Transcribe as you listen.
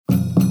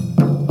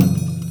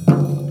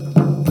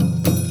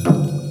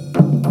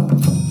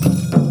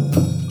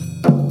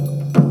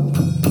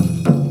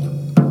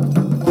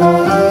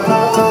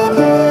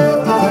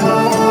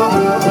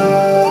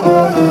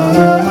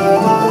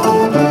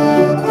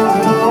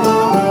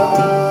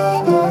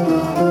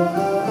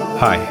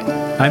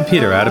I'm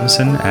Peter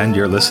Adamson, and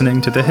you're listening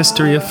to the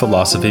History of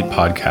Philosophy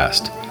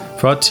podcast,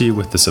 brought to you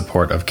with the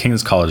support of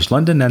King's College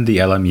London and the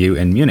LMU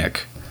in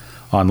Munich,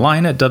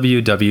 online at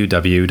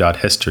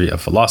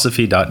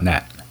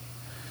www.historyofphilosophy.net.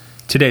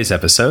 Today's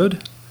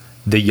episode,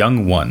 The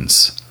Young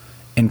Ones,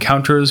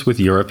 Encounters with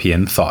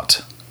European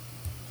Thought.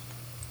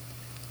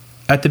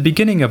 At the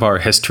beginning of our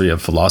history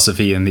of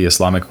philosophy in the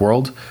Islamic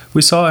world,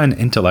 we saw an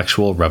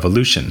intellectual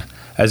revolution,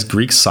 as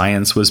Greek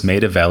science was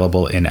made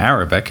available in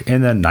Arabic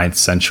in the 9th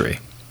century.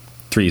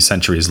 3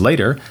 centuries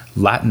later,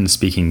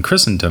 Latin-speaking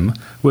Christendom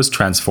was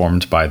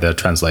transformed by the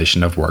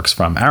translation of works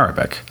from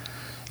Arabic.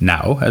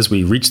 Now, as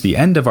we reach the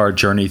end of our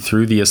journey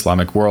through the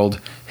Islamic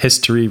world,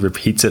 history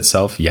repeats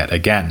itself yet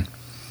again.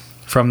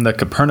 From the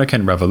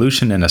Copernican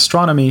revolution in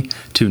astronomy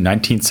to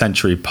 19th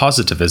century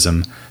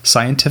positivism,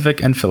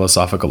 scientific and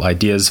philosophical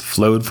ideas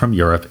flowed from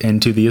Europe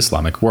into the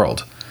Islamic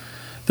world.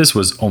 This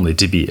was only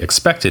to be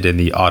expected in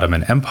the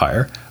Ottoman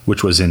Empire,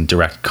 which was in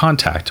direct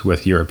contact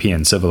with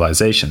European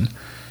civilization.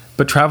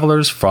 But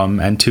travelers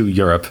from and to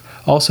Europe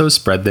also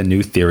spread the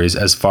new theories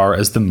as far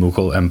as the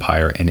Mughal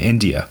Empire in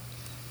India.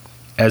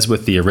 As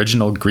with the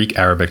original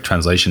Greek-Arabic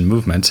translation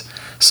movement,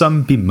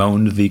 some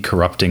bemoaned the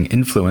corrupting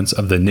influence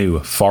of the new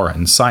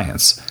foreign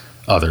science.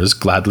 Others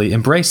gladly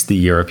embraced the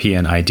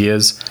European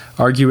ideas,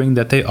 arguing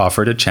that they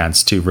offered a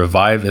chance to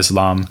revive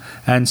Islam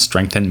and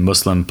strengthen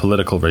Muslim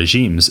political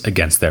regimes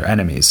against their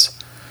enemies.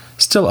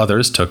 Still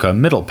others took a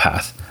middle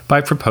path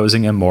by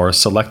proposing a more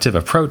selective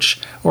approach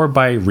or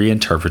by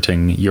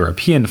reinterpreting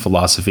European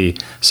philosophy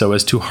so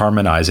as to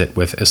harmonize it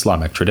with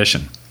Islamic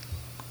tradition.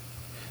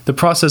 The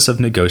process of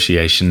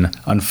negotiation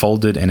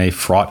unfolded in a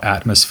fraught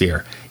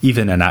atmosphere,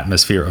 even an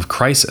atmosphere of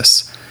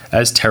crisis,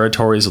 as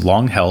territories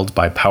long held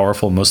by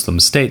powerful Muslim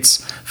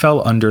states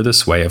fell under the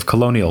sway of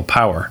colonial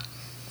power.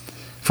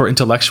 For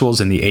intellectuals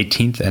in the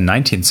 18th and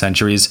 19th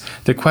centuries,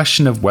 the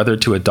question of whether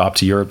to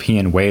adopt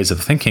European ways of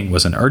thinking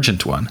was an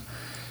urgent one.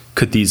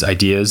 Could these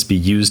ideas be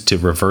used to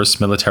reverse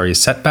military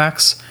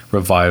setbacks,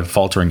 revive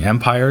faltering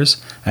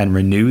empires, and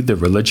renew the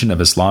religion of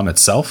Islam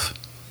itself?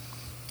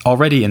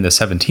 Already in the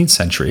 17th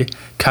century,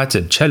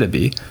 Khatib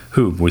Chelebi,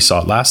 whom we saw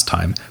last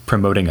time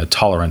promoting a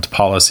tolerant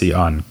policy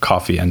on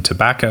coffee and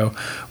tobacco,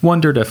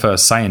 wondered if a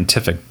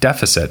scientific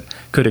deficit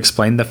could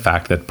explain the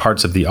fact that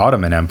parts of the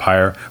Ottoman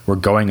Empire were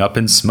going up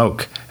in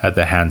smoke at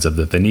the hands of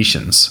the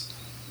Venetians.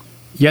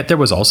 Yet there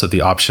was also the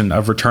option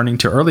of returning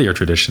to earlier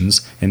traditions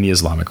in the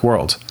Islamic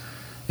world.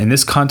 In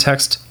this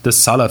context, the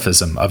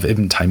Salafism of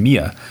Ibn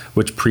Taymiyyah,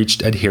 which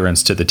preached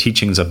adherence to the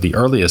teachings of the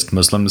earliest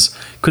Muslims,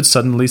 could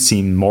suddenly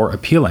seem more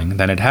appealing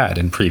than it had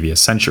in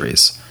previous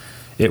centuries.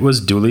 It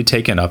was duly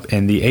taken up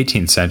in the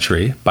 18th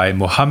century by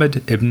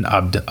Muhammad ibn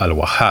Abd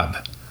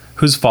al-Wahhab,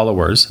 whose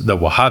followers, the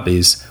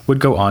Wahhabis, would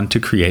go on to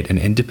create an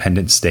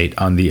independent state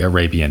on the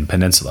Arabian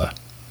Peninsula.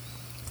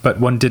 But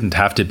one didn't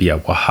have to be a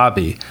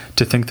Wahhabi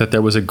to think that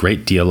there was a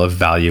great deal of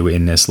value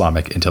in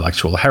Islamic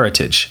intellectual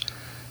heritage.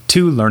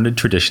 2 learned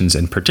traditions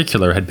in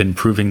particular had been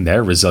proving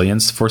their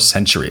resilience for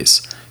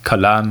centuries,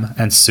 Kalam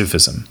and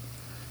Sufism.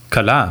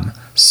 Kalam,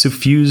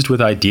 suffused with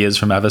ideas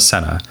from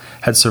Avicenna,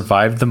 had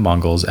survived the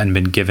Mongols and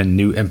been given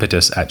new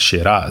impetus at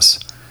Shiraz.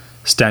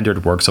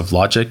 Standard works of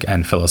logic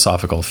and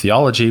philosophical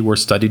theology were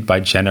studied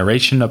by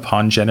generation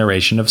upon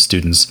generation of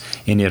students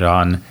in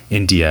Iran,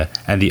 India,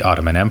 and the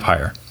Ottoman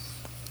Empire.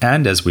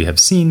 And as we have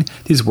seen,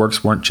 these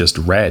works weren't just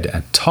read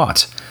and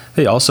taught.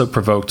 They also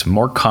provoked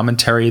more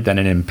commentary than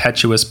an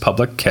impetuous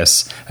public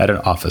kiss at an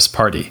office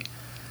party.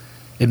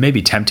 It may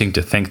be tempting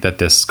to think that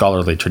this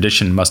scholarly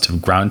tradition must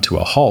have ground to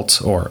a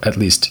halt, or at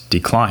least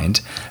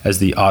declined, as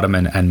the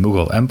Ottoman and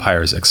Mughal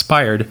empires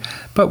expired,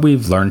 but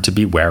we've learned to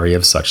be wary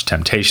of such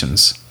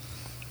temptations.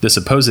 The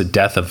supposed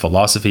death of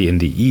philosophy in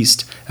the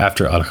East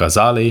after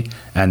Al-Ghazali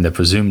and the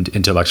presumed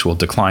intellectual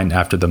decline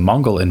after the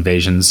Mongol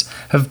invasions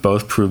have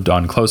both proved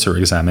on closer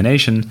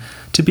examination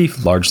to be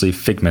largely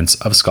figments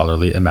of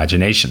scholarly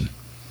imagination.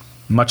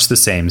 Much the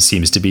same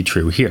seems to be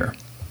true here.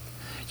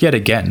 Yet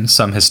again,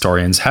 some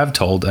historians have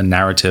told a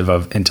narrative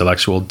of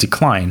intellectual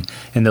decline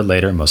in the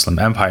later Muslim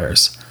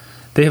empires.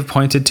 They have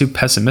pointed to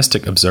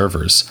pessimistic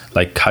observers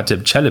like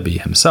Khatib Chelebi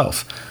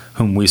himself,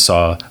 whom we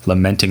saw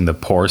lamenting the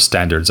poor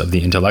standards of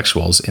the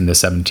intellectuals in the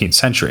 17th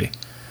century.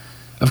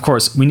 Of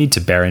course, we need to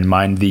bear in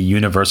mind the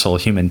universal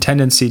human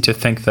tendency to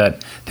think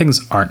that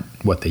things aren't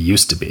what they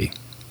used to be.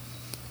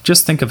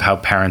 Just think of how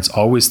parents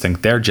always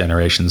think their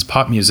generation's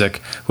pop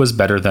music was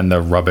better than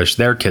the rubbish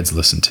their kids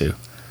listen to.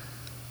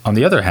 On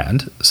the other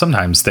hand,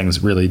 sometimes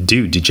things really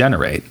do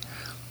degenerate.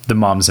 The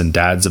moms and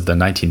dads of the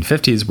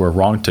 1950s were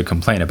wrong to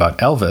complain about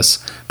Elvis,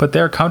 but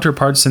their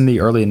counterparts in the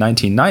early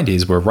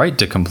 1990s were right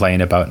to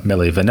complain about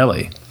Milli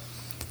Vanilli.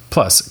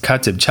 Plus,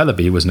 Khatib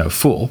Chelebi was no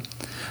fool.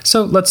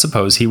 So let's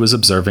suppose he was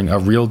observing a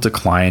real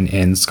decline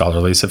in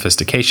scholarly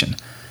sophistication.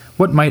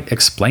 What might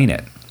explain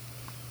it?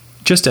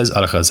 Just as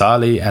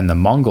Al-Ghazali and the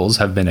Mongols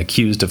have been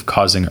accused of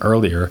causing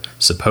earlier,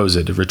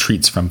 supposed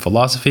retreats from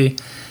philosophy,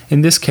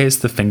 in this case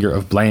the finger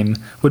of blame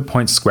would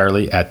point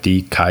squarely at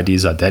the Qadi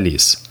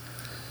Zadelis.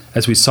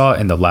 As we saw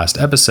in the last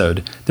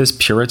episode, this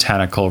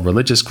puritanical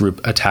religious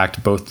group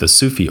attacked both the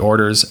Sufi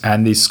orders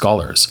and the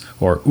scholars,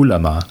 or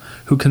ulama,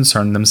 who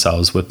concerned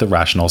themselves with the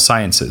rational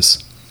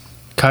sciences.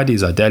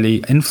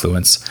 Qadi-Zadeli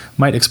influence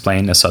might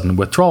explain a sudden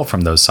withdrawal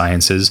from those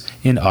sciences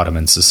in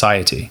Ottoman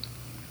society.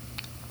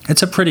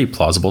 It's a pretty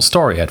plausible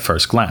story at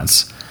first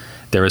glance.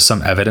 There is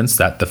some evidence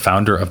that the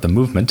founder of the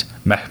movement,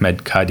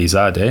 Mehmed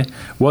Qadi-Zadeh,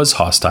 was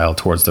hostile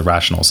towards the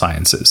rational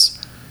sciences.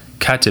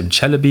 Khatib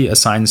Chelebi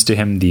assigns to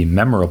him the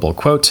memorable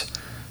quote,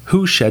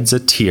 "Who sheds a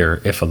tear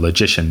if a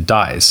logician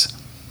dies?"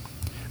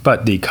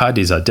 But the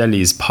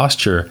Qadi-Zadeli's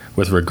posture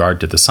with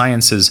regard to the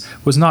sciences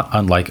was not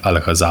unlike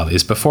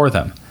al-Ghazali's before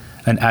them,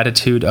 an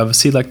attitude of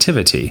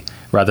selectivity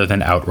rather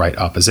than outright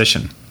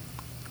opposition.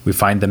 We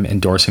find them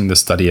endorsing the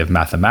study of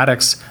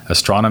mathematics,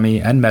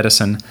 astronomy, and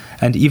medicine,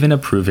 and even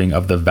approving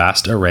of the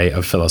vast array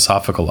of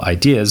philosophical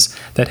ideas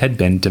that had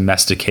been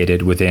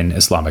domesticated within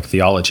Islamic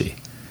theology.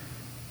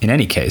 In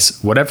any case,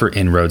 whatever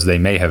inroads they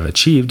may have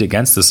achieved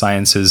against the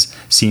sciences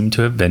seem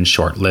to have been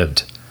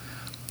short-lived.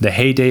 The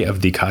heyday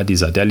of the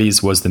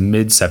Qadi-Zadelis was the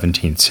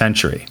mid-17th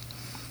century.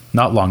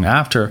 Not long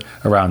after,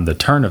 around the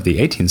turn of the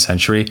 18th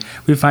century,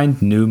 we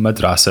find new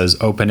madrasas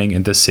opening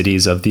in the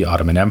cities of the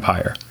Ottoman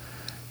Empire.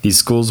 These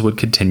schools would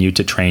continue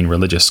to train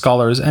religious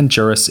scholars and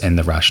jurists in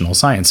the rational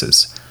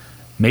sciences.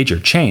 Major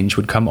change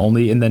would come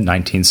only in the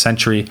 19th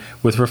century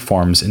with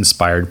reforms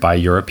inspired by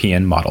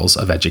European models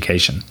of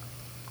education.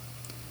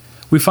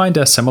 We find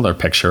a similar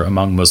picture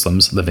among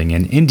Muslims living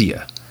in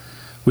India.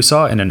 We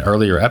saw in an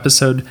earlier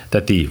episode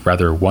that the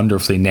rather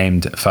wonderfully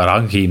named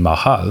Faraghi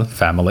Mahal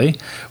family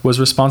was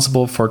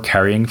responsible for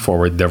carrying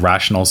forward the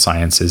rational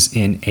sciences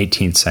in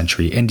 18th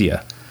century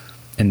India.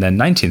 In the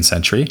 19th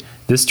century,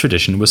 this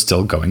tradition was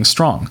still going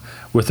strong,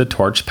 with the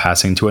torch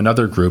passing to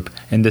another group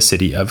in the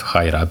city of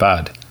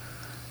Hyderabad.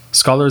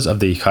 Scholars of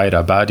the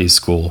Hyderabadi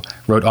school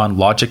wrote on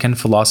logic and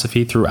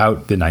philosophy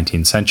throughout the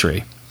 19th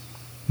century.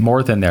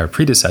 More than their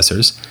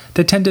predecessors,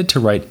 they tended to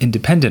write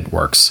independent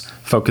works,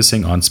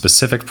 focusing on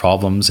specific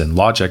problems in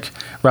logic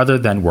rather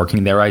than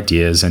working their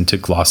ideas into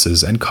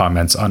glosses and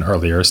comments on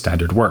earlier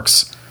standard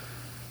works.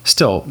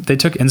 Still, they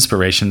took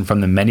inspiration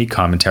from the many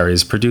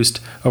commentaries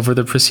produced over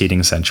the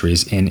preceding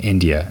centuries in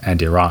India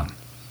and Iran.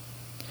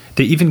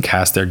 They even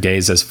cast their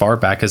gaze as far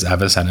back as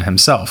Avicenna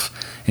himself,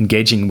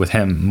 engaging with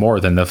him more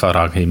than the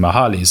Faraghi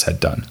Mahalis had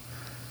done.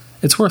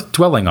 It's worth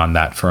dwelling on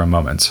that for a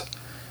moment.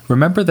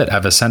 Remember that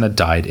Avicenna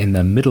died in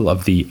the middle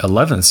of the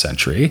 11th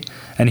century,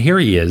 and here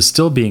he is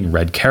still being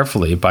read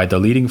carefully by the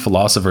leading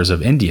philosophers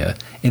of India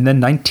in the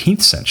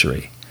 19th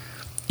century.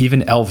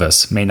 Even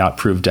Elvis may not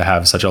prove to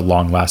have such a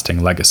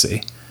long-lasting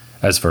legacy.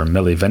 As for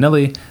Milli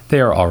Vanilli,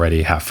 they are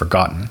already half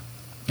forgotten.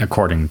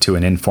 According to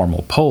an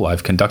informal poll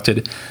I've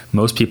conducted,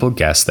 most people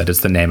guess that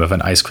it's the name of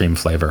an ice cream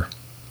flavor.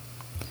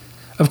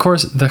 Of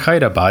course, the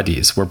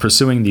Hyderabadis were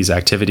pursuing these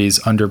activities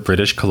under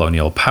British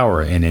colonial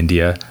power in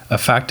India, a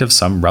fact of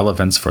some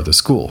relevance for the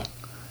school.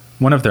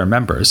 One of their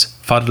members,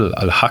 Fadl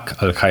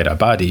al-Haq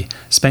al-Hyderabadi,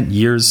 spent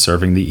years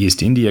serving the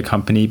East India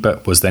Company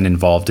but was then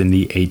involved in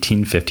the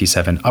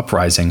 1857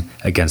 uprising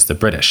against the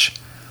British.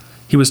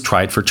 He was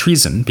tried for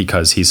treason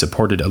because he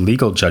supported a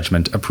legal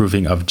judgment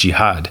approving of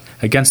jihad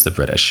against the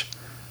British.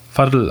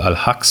 Fadl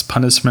al-Haq's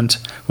punishment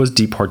was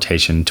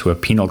deportation to a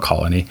penal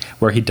colony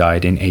where he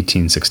died in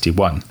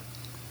 1861.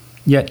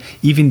 Yet,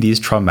 even these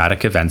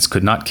traumatic events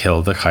could not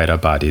kill the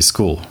Hyderabadi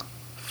school.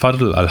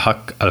 Fadl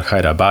al-Haq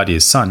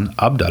al-Hyderabadi's son,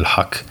 Abd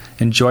al-Haq,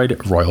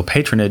 enjoyed royal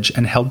patronage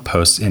and held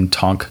posts in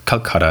Tonk,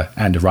 Calcutta,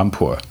 and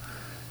Rampur.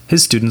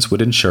 His students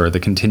would ensure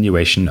the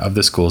continuation of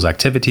the school's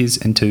activities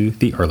into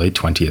the early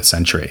 20th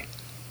century.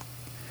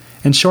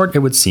 In short, it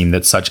would seem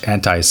that such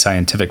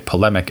anti-scientific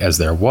polemic as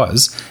there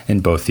was in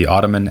both the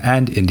Ottoman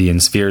and Indian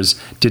spheres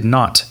did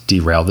not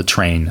derail the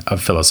train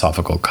of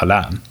philosophical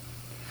kalam.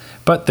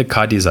 But the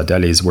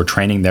Qadi-Zadelis were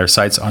training their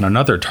sights on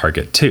another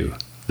target too,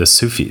 the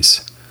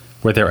Sufis.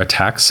 Were their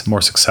attacks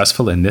more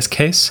successful in this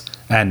case?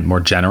 And more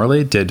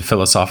generally, did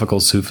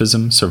philosophical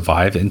Sufism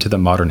survive into the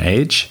modern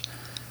age?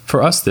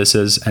 For us, this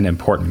is an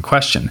important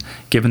question,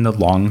 given the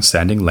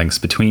long-standing links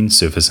between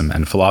Sufism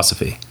and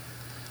philosophy.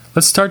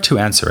 Let's start to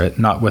answer it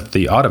not with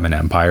the Ottoman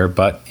Empire,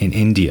 but in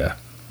India.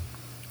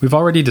 We've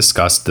already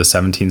discussed the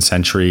 17th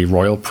century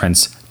royal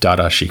prince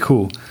Dara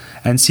Shikoh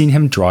and seen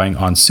him drawing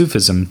on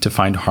Sufism to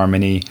find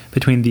harmony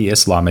between the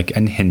Islamic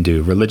and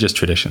Hindu religious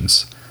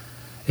traditions.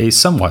 A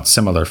somewhat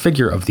similar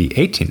figure of the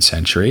 18th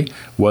century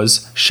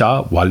was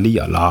Shah Wali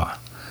Allah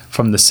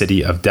from the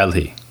city of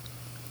Delhi.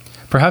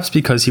 Perhaps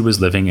because he was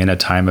living in a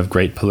time of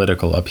great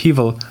political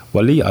upheaval,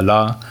 Wali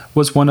Allah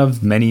was one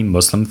of many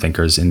Muslim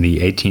thinkers in the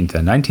 18th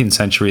and 19th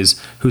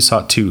centuries who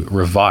sought to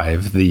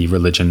revive the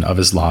religion of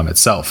Islam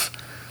itself.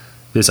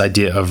 This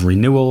idea of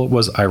renewal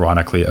was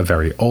ironically a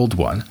very old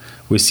one.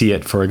 We see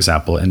it, for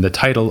example, in the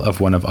title of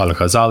one of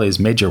al-Ghazali's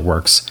major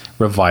works,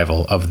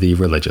 Revival of the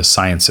Religious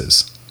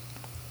Sciences.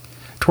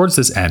 Towards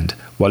this end,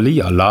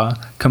 Wali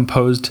Allah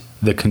composed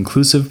The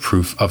Conclusive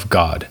Proof of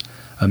God,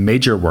 a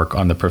major work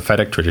on the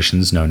prophetic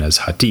traditions known as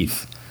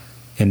Hadith.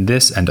 In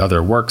this and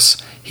other works,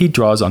 he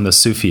draws on the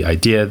Sufi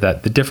idea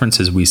that the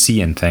differences we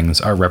see in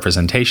things are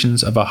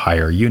representations of a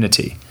higher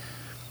unity.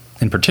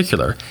 In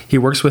particular, he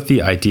works with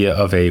the idea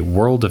of a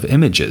world of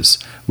images,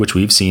 which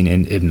we've seen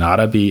in Ibn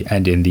Arabi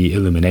and in the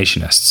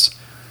Illuminationists.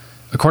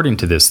 According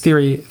to this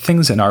theory,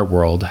 things in our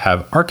world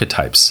have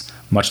archetypes,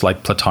 much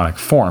like Platonic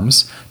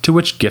forms, to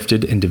which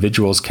gifted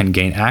individuals can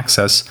gain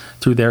access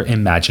through their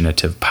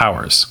imaginative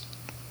powers.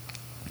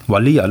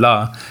 Wali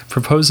Allah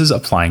proposes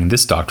applying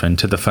this doctrine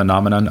to the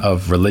phenomenon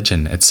of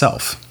religion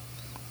itself.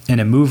 In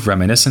a move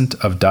reminiscent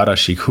of Dara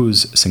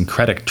Shikhu's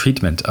syncretic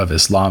treatment of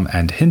Islam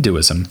and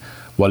Hinduism,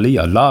 Wali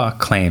Allah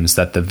claims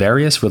that the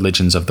various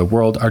religions of the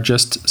world are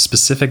just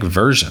specific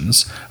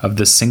versions of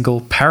the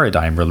single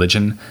paradigm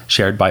religion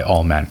shared by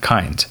all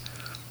mankind.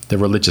 The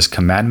religious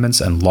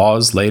commandments and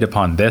laws laid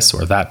upon this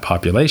or that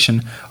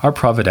population are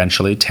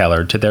providentially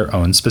tailored to their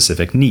own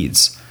specific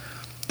needs.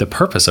 The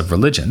purpose of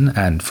religion,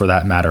 and for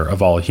that matter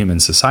of all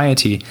human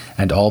society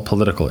and all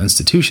political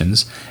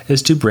institutions,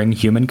 is to bring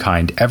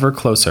humankind ever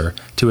closer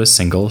to a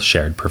single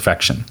shared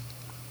perfection.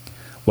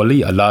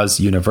 Wali Allah's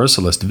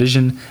universalist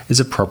vision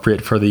is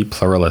appropriate for the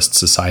pluralist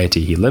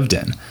society he lived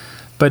in,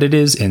 but it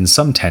is in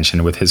some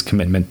tension with his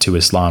commitment to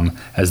Islam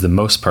as the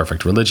most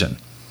perfect religion.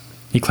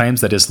 He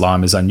claims that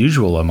Islam is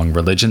unusual among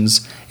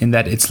religions in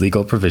that its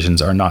legal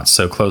provisions are not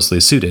so closely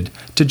suited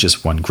to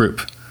just one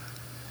group.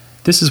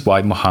 This is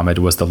why Muhammad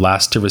was the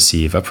last to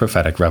receive a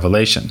prophetic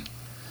revelation.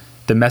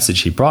 The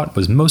message he brought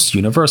was most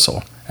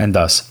universal, and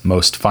thus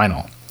most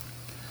final.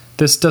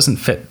 This doesn't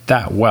fit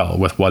that well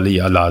with Wali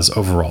Allah's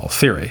overall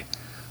theory.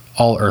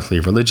 All earthly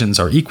religions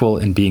are equal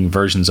in being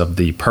versions of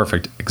the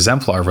perfect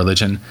exemplar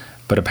religion,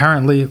 but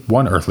apparently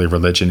one earthly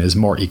religion is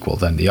more equal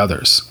than the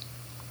others.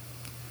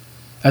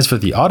 As for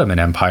the Ottoman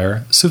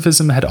Empire,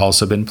 Sufism had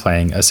also been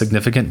playing a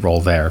significant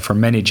role there for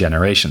many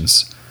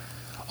generations.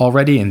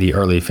 Already in the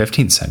early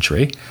 15th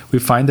century, we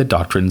find the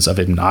doctrines of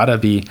Ibn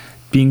Arabi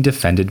being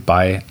defended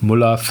by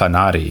Mullah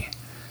Fanari.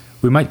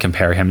 We might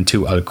compare him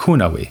to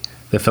Al-Qunawi,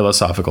 the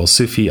philosophical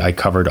Sufi I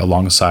covered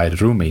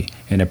alongside Rumi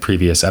in a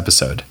previous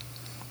episode.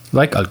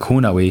 Like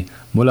Al-Qunawi,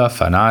 Mullah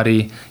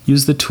Fanari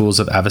used the tools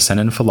of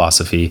Avicennan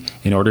philosophy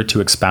in order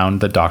to expound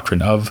the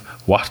doctrine of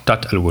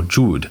Wahdat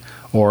al-Wujud,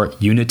 or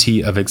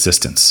unity of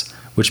existence,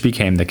 which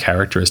became the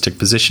characteristic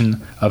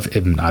position of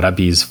Ibn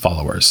Arabi's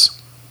followers.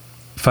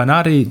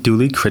 Fanari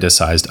duly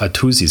criticized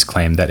At-Tusi's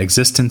claim that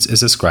existence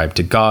is ascribed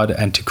to God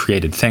and to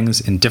created things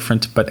in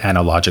different but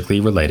analogically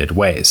related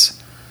ways.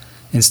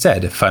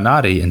 Instead,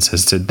 Fanari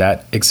insisted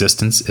that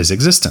existence is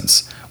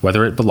existence,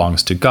 whether it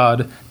belongs to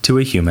God, to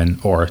a human,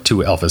 or to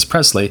Elvis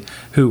Presley,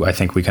 who I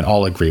think we can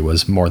all agree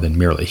was more than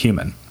merely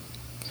human.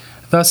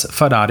 Thus,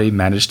 Fanari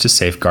managed to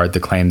safeguard the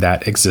claim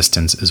that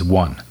existence is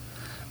one.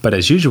 But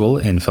as usual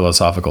in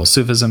philosophical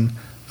Sufism,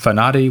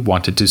 Fanari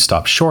wanted to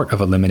stop short of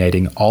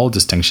eliminating all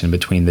distinction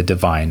between the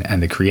divine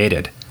and the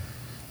created.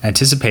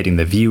 Anticipating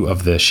the view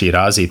of the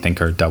Shirazi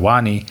thinker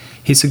Dawani,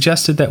 he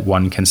suggested that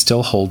one can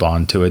still hold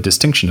on to a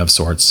distinction of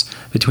sorts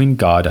between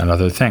God and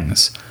other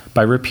things,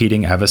 by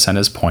repeating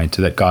Avicenna's point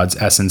that God's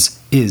essence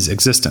is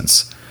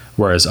existence,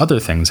 whereas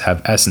other things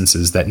have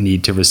essences that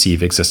need to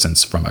receive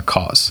existence from a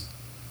cause.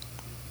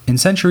 In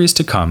centuries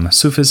to come,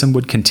 Sufism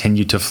would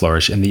continue to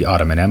flourish in the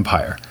Ottoman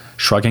Empire,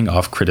 shrugging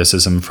off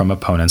criticism from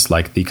opponents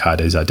like the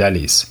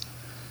Qadizadelis.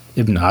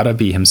 Ibn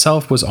Arabi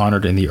himself was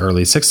honored in the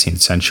early 16th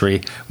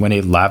century when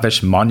a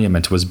lavish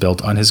monument was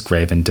built on his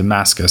grave in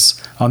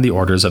Damascus on the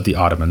orders of the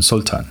Ottoman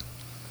Sultan.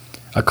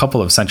 A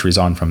couple of centuries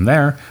on from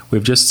there,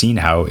 we've just seen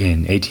how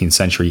in 18th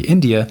century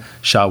India,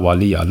 Shah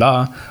Wali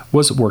Allah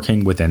was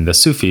working within the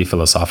Sufi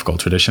philosophical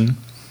tradition,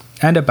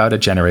 and about a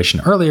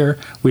generation earlier,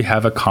 we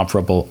have a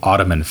comparable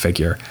Ottoman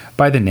figure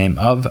by the name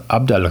of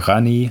Abd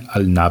al-Ghani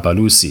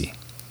al-Nabalusi.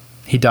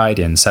 He died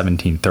in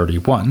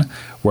 1731,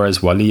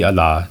 whereas Wali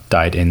Allah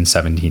died in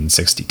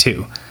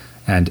 1762,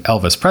 and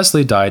Elvis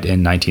Presley died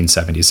in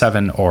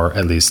 1977, or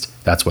at least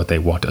that's what they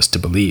want us to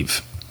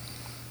believe.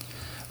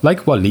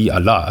 Like Wali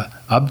Allah,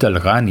 Abd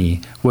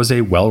al-Ghani was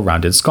a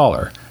well-rounded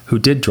scholar who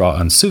did draw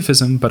on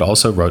Sufism but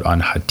also wrote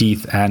on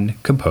hadith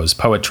and composed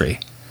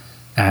poetry.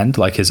 And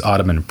like his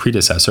Ottoman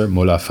predecessor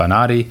Mullah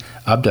Fanari,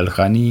 Abd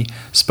al-Ghani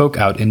spoke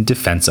out in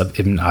defense of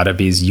Ibn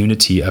Arabi's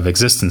unity of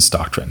existence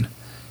doctrine.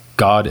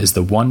 God is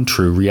the one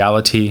true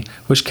reality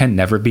which can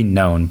never be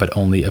known but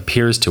only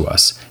appears to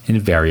us in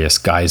various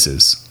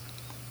guises.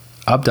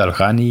 Abd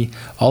al-Ghani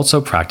also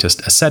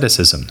practiced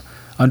asceticism,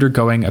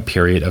 undergoing a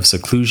period of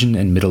seclusion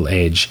in middle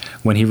age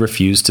when he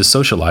refused to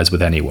socialize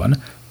with anyone,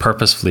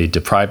 purposefully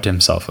deprived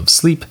himself of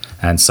sleep,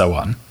 and so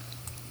on.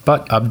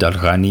 But Abd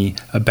al-Ghani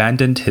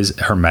abandoned his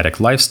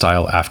hermetic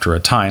lifestyle after a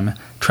time,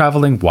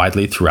 traveling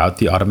widely throughout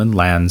the Ottoman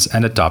lands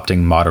and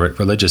adopting moderate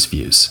religious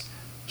views.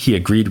 He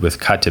agreed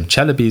with Khatib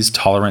Chelebi's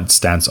tolerant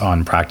stance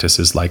on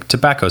practices like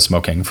tobacco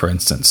smoking, for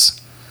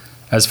instance.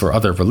 As for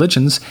other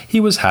religions, he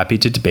was happy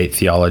to debate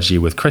theology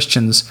with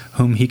Christians,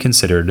 whom he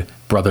considered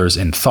brothers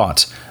in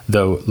thought,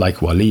 though,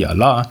 like Wali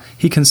Allah,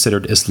 he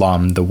considered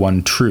Islam the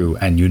one true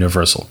and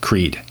universal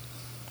creed.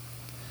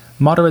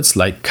 moderates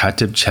like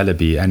Khatib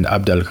Chelebi and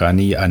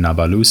Abdelghani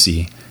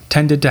Anabalusi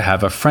tended to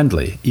have a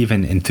friendly,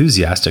 even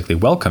enthusiastically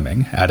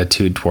welcoming,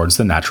 attitude towards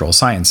the natural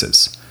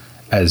sciences.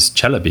 As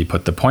Chelebi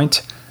put the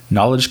point,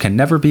 knowledge can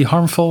never be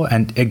harmful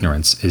and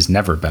ignorance is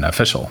never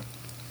beneficial.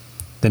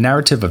 The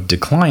narrative of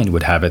decline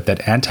would have it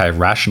that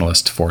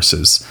anti-rationalist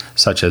forces,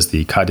 such as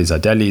the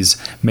Qadizadelis,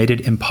 made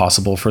it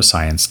impossible for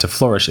science to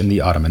flourish in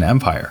the Ottoman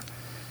Empire.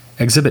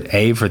 Exhibit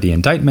A for the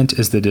indictment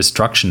is the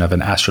destruction of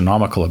an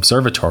astronomical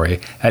observatory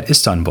at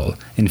Istanbul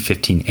in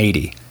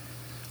 1580.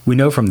 We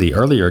know from the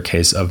earlier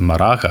case of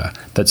Maraga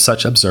that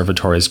such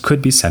observatories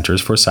could be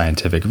centers for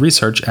scientific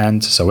research,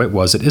 and so it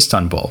was at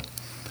Istanbul,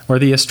 where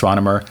the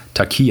astronomer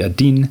Taqi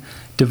ad-Din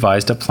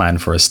devised a plan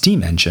for a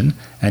steam engine,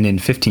 and in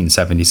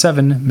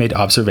 1577 made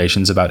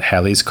observations about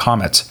Halley's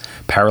Comet,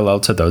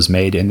 parallel to those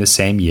made in the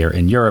same year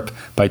in Europe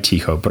by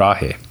Tycho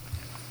Brahe.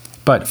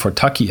 But for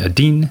Taqi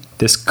ad-Din,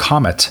 this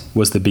comet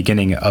was the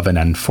beginning of an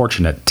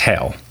unfortunate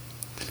tale.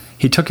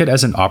 He took it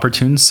as an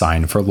opportune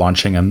sign for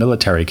launching a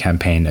military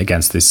campaign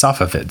against the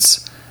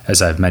Safavids.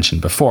 As I've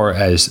mentioned before,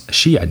 as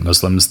Shiite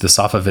Muslims, the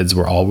Safavids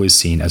were always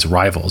seen as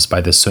rivals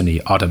by the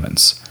Sunni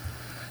Ottomans.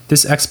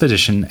 This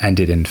expedition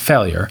ended in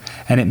failure,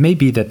 and it may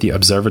be that the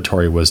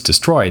observatory was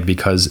destroyed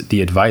because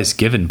the advice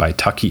given by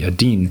Taqi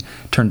ad-Din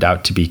turned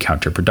out to be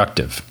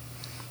counterproductive.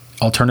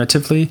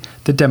 Alternatively,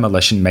 the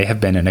demolition may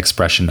have been an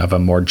expression of a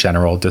more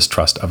general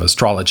distrust of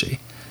astrology.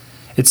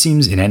 It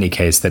seems in any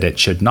case that it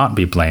should not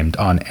be blamed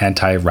on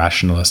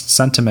anti-rationalist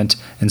sentiment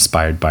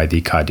inspired by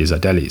the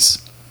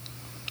Qadizadelis.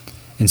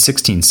 In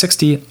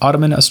 1660,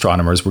 Ottoman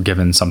astronomers were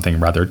given something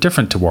rather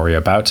different to worry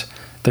about: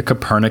 the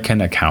Copernican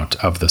account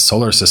of the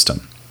solar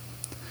system.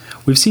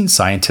 We've seen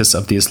scientists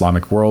of the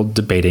Islamic world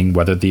debating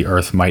whether the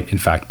Earth might in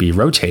fact be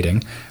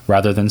rotating,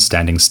 rather than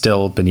standing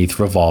still beneath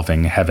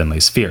revolving heavenly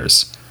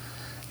spheres.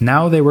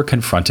 Now they were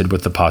confronted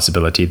with the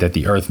possibility that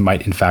the Earth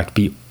might in fact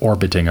be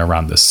orbiting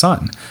around the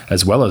Sun,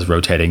 as well as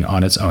rotating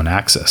on its own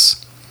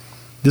axis.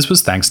 This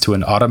was thanks to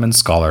an Ottoman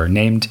scholar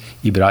named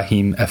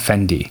Ibrahim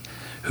Effendi,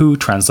 who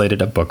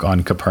translated a book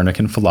on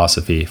Copernican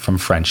philosophy from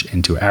French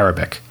into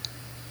Arabic.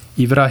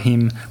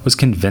 Ibrahim was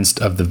convinced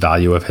of the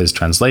value of his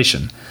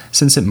translation,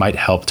 since it might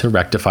help to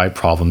rectify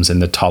problems in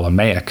the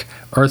Ptolemaic,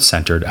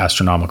 Earth-centered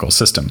astronomical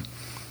system.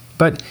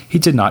 But he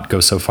did not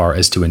go so far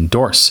as to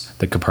endorse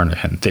the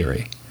Copernican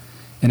theory.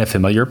 In a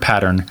familiar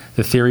pattern,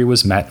 the theory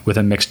was met with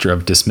a mixture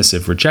of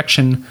dismissive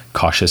rejection,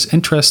 cautious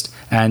interest,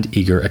 and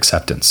eager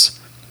acceptance.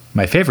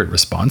 My favorite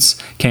response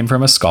came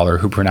from a scholar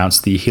who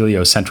pronounced the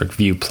heliocentric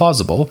view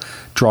plausible,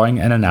 drawing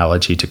an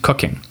analogy to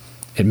cooking.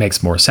 It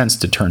makes more sense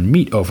to turn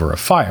meat over a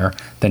fire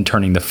than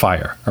turning the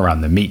fire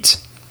around the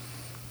meat.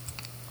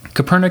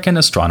 Copernican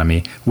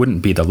astronomy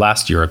wouldn't be the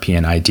last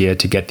European idea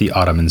to get the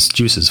Ottomans'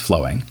 juices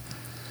flowing.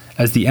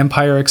 As the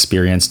empire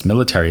experienced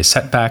military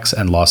setbacks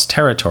and lost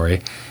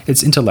territory,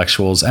 its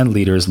intellectuals and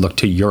leaders looked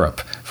to Europe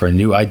for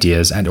new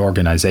ideas and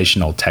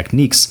organizational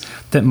techniques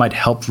that might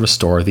help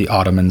restore the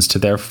Ottomans to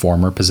their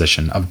former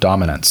position of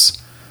dominance.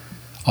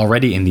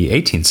 Already in the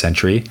 18th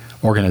century,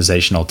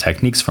 organizational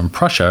techniques from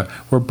Prussia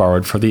were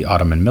borrowed for the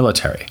Ottoman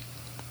military.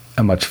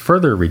 A much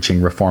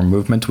further-reaching reform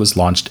movement was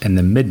launched in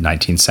the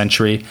mid-19th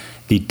century,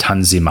 the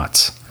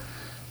Tanzimat.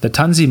 The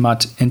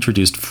Tanzimat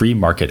introduced free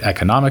market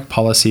economic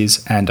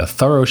policies and a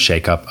thorough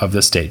shake-up of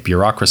the state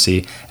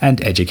bureaucracy and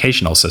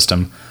educational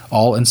system,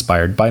 all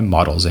inspired by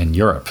models in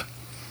Europe.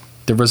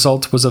 The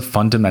result was a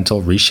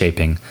fundamental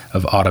reshaping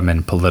of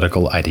Ottoman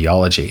political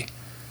ideology.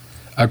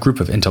 A group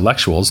of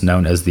intellectuals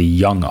known as the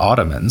Young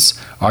Ottomans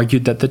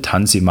argued that the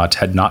Tanzimat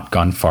had not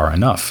gone far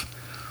enough.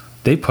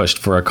 They pushed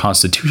for a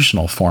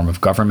constitutional form of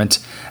government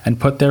and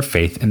put their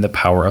faith in the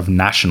power of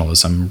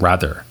nationalism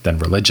rather than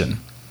religion.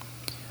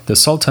 The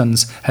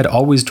sultans had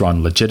always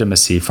drawn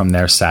legitimacy from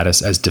their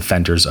status as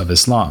defenders of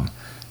Islam,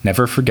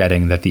 never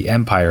forgetting that the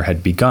empire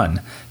had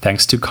begun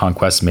thanks to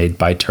conquests made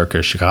by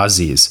Turkish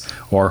ghazis,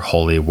 or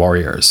holy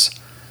warriors.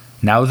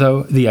 Now,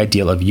 though, the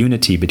ideal of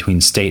unity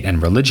between state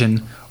and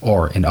religion,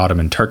 or in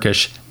Ottoman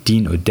Turkish,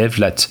 din u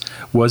devlet,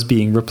 was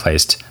being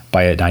replaced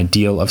by an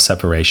ideal of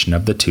separation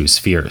of the two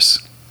spheres.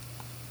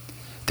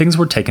 Things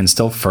were taken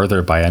still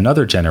further by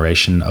another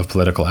generation of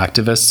political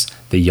activists,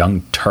 the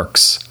Young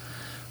Turks.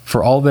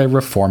 For all their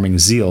reforming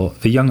zeal,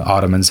 the young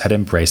Ottomans had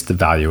embraced the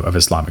value of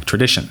Islamic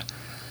tradition.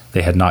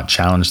 They had not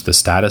challenged the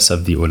status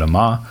of the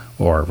ulama,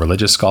 or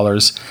religious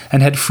scholars,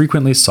 and had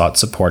frequently sought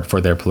support for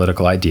their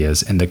political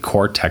ideas in the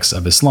core texts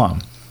of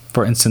Islam,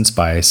 for instance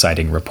by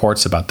citing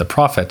reports about the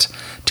Prophet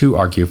to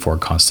argue for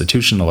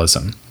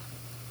constitutionalism.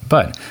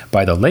 But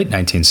by the late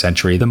 19th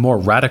century, the more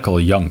radical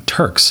Young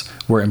Turks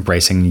were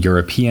embracing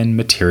European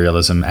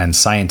materialism and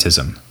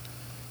scientism.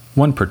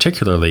 One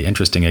particularly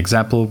interesting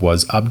example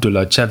was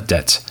Abdullah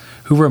Cevdet,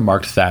 who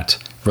remarked that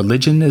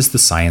religion is the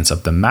science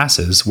of the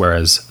masses,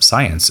 whereas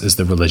science is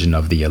the religion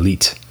of the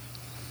elite.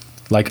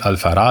 Like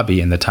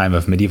Al-Farabi in the time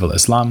of medieval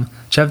Islam,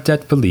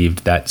 Cevdet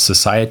believed that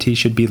society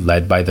should be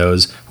led by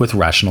those with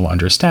rational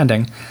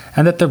understanding,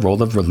 and that the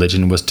role of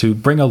religion was to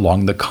bring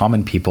along the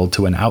common people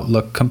to an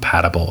outlook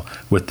compatible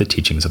with the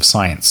teachings of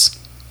science.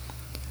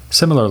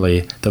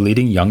 Similarly, the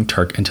leading Young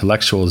Turk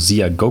intellectual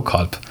Ziya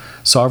Gökalp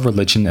saw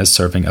religion as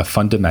serving a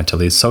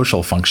fundamentally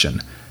social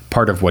function,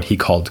 part of what he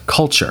called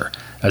culture,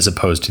 as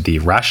opposed to the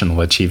rational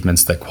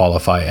achievements that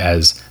qualify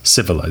as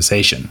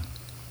civilization.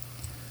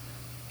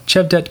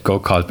 Cevdet,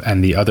 Gökalp,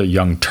 and the other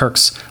Young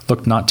Turks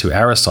looked not to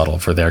Aristotle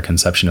for their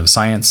conception of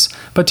science,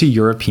 but to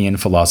European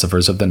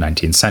philosophers of the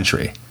 19th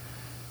century.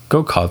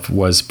 Gökalp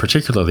was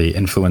particularly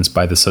influenced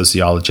by the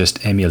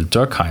sociologist Emil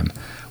Durkheim,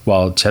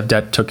 while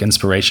Cevdet took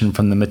inspiration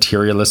from the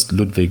materialist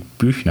Ludwig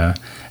Büchner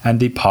and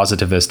the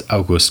positivist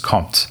Auguste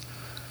Comte.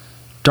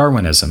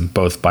 Darwinism,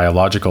 both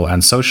biological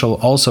and social,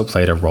 also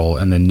played a role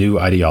in the new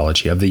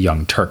ideology of the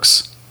Young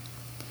Turks.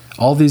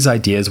 All these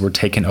ideas were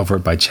taken over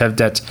by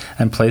Cevdet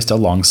and placed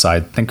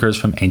alongside thinkers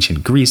from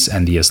ancient Greece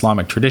and the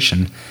Islamic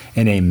tradition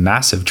in a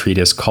massive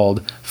treatise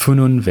called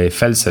Funun ve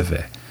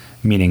Felsefe,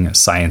 meaning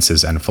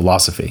sciences and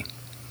philosophy.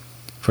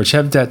 For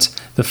Cevdet,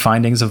 the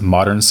findings of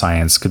modern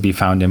science could be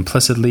found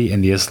implicitly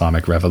in the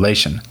Islamic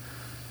revelation.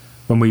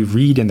 When we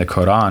read in the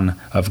Quran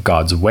of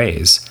God's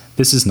ways,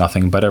 this is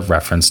nothing but a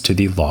reference to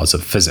the laws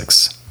of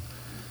physics.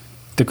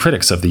 The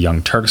critics of the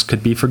Young Turks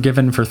could be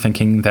forgiven for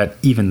thinking that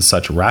even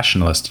such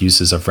rationalist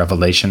uses of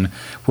revelation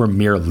were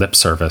mere lip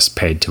service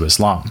paid to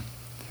Islam.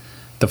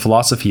 The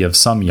philosophy of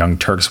some Young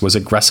Turks was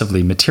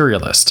aggressively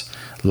materialist,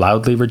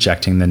 loudly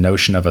rejecting the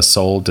notion of a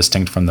soul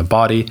distinct from the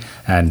body,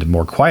 and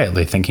more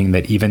quietly thinking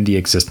that even the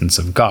existence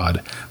of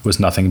God was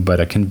nothing but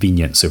a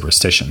convenient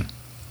superstition.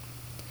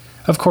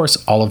 Of course,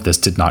 all of this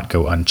did not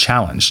go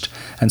unchallenged,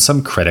 and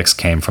some critics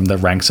came from the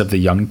ranks of the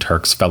Young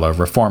Turks' fellow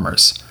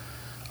reformers.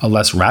 A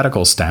less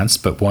radical stance,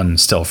 but one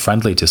still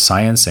friendly to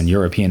science and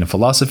European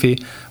philosophy,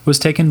 was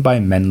taken by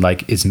men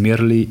like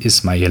Izmirli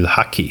Ismail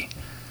Haqi.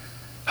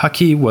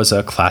 Haqi was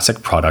a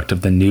classic product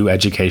of the new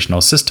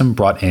educational system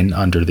brought in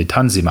under the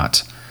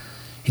Tanzimat.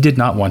 He did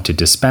not want to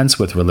dispense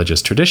with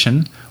religious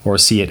tradition, or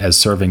see it as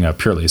serving a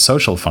purely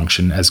social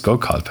function, as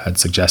Gökalp had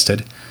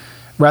suggested.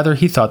 Rather,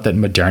 he thought that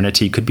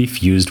modernity could be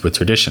fused with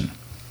tradition.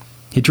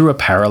 He drew a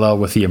parallel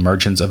with the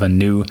emergence of a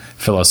new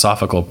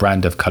philosophical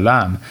brand of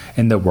kalam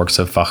in the works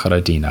of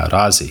Fakhruddin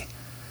Arazi.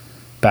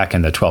 Back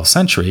in the 12th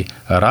century,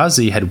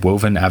 Arazi had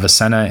woven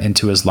Avicenna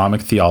into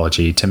Islamic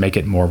theology to make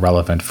it more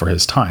relevant for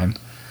his time.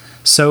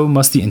 So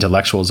must the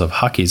intellectuals of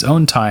Haqi's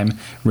own time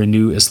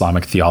renew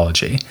Islamic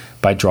theology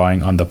by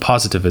drawing on the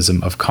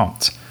positivism of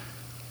Comte.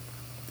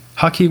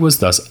 Haqi was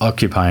thus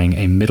occupying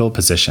a middle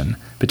position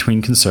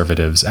between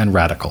conservatives and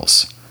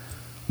radicals.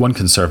 One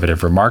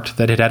conservative remarked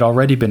that it had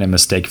already been a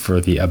mistake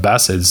for the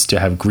Abbasids to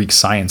have Greek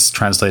science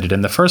translated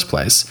in the first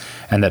place,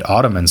 and that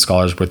Ottoman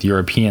scholars with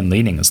European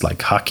leanings like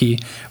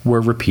Haqi were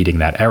repeating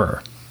that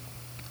error.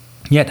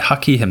 Yet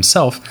Haqi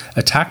himself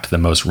attacked the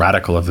most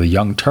radical of the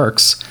Young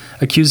Turks,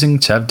 accusing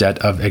Cevdet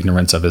of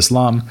ignorance of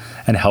Islam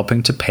and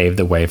helping to pave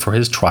the way for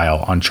his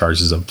trial on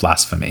charges of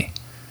blasphemy.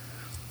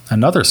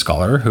 Another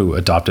scholar who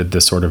adopted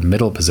this sort of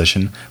middle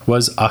position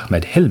was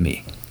Ahmed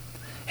Hilmi.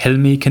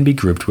 Hilmi can be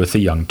grouped with the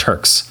Young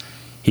Turks.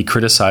 He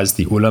criticized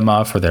the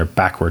ulama for their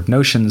backward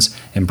notions,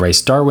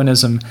 embraced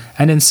Darwinism,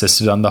 and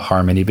insisted on the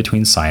harmony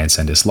between science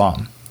and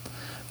Islam.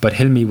 But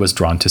Hilmi was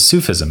drawn to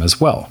Sufism as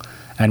well,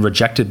 and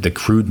rejected the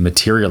crude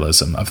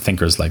materialism of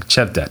thinkers like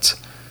Cevdet.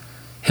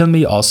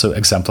 Hilmi also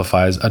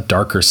exemplifies a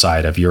darker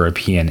side of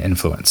European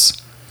influence.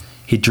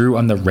 He drew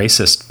on the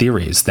racist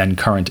theories then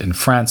current in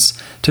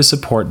France to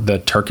support the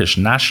Turkish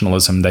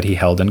nationalism that he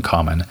held in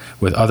common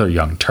with other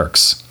Young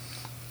Turks.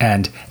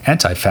 And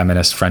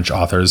anti-feminist French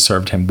authors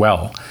served him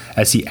well,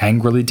 as he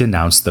angrily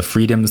denounced the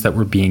freedoms that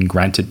were being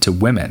granted to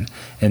women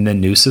in the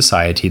new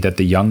society that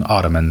the young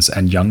Ottomans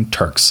and Young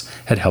Turks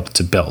had helped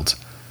to build.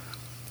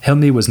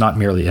 Hilmi was not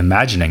merely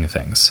imagining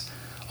things.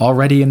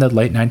 Already in the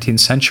late 19th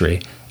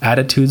century,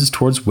 attitudes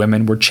towards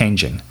women were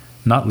changing,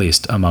 not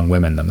least among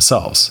women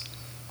themselves.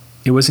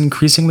 It was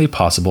increasingly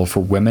possible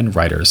for women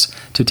writers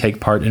to take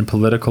part in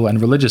political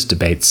and religious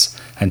debates,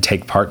 and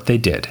take part they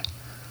did.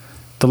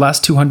 The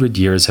last 200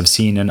 years have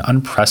seen an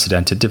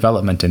unprecedented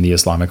development in the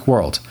Islamic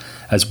world,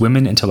 as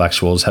women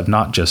intellectuals have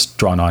not just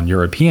drawn on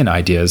European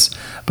ideas,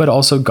 but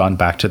also gone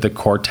back to the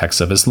core texts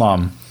of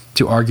Islam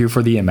to argue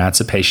for the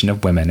emancipation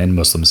of women in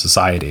Muslim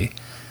society.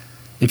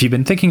 If you've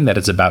been thinking that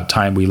it's about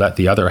time we let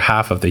the other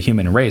half of the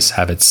human race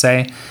have its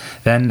say,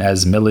 then,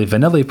 as Milli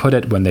Vanilli put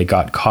it when they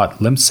got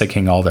caught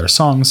limp-syncing all their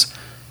songs,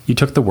 you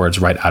took the words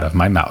right out of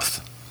my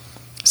mouth.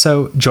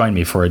 So join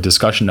me for a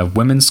discussion of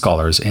women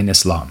scholars in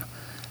Islam,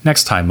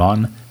 next time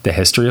on The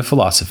History of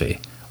Philosophy,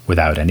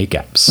 without any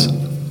gaps.